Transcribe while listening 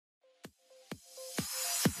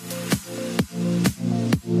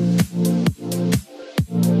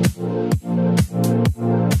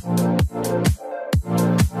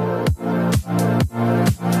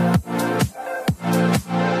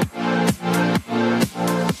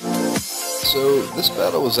So this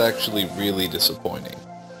battle was actually really disappointing.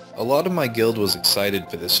 A lot of my guild was excited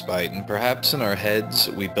for this fight, and perhaps in our heads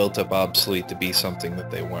we built up Obsolete to be something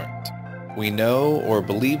that they weren't. We know, or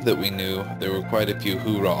believe that we knew, there were quite a few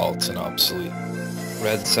Hoorah alts in Obsolete.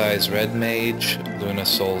 Red Size Red Mage, Luna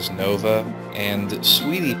Souls Nova, and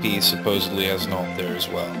Sweetie Pea supposedly has an alt there as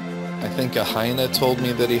well. I think Ahyena told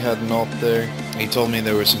me that he had an alt there. He told me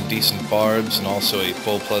there were some decent barbs and also a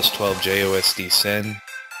full plus 12 JOSD Sen.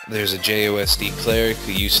 There's a JOSD Cleric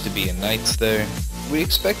who used to be in Knights there. We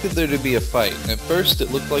expected there to be a fight, and at first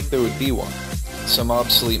it looked like there would be one. Some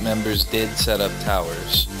Obsolete members did set up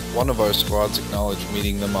towers. One of our squads acknowledged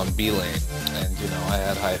meeting them on B lane, and I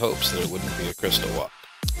had high hopes that it wouldn't be a crystal walk.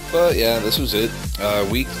 But yeah, this was it.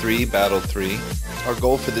 Week 3, Battle 3. Our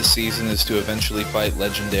goal for this season is to eventually fight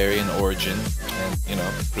Legendary and Origin, and,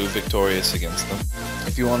 prove victorious against them.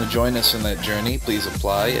 If you want to join us in that journey, please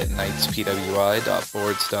apply at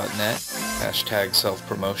knightspwi.forwards.net,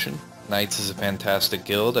 #self-promotion. Knights is a fantastic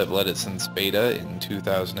guild. I've led it since beta in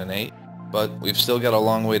 2008. But we've still got a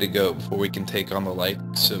long way to go before we can take on the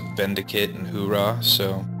likes of Vendicate and Hoorah,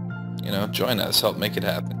 so, join us, help make it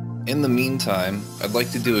happen. In the meantime, I'd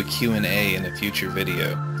like to do a Q&A in a future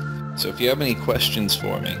video. So if you have any questions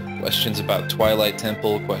for me, questions about Twilight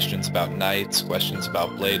Temple, questions about Knights, questions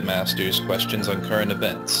about Blademasters, questions on current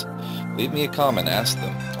events, leave me a comment, ask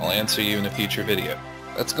them. I'll answer you in a future video.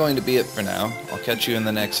 That's going to be it for now. I'll catch you in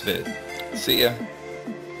the next vid. See ya!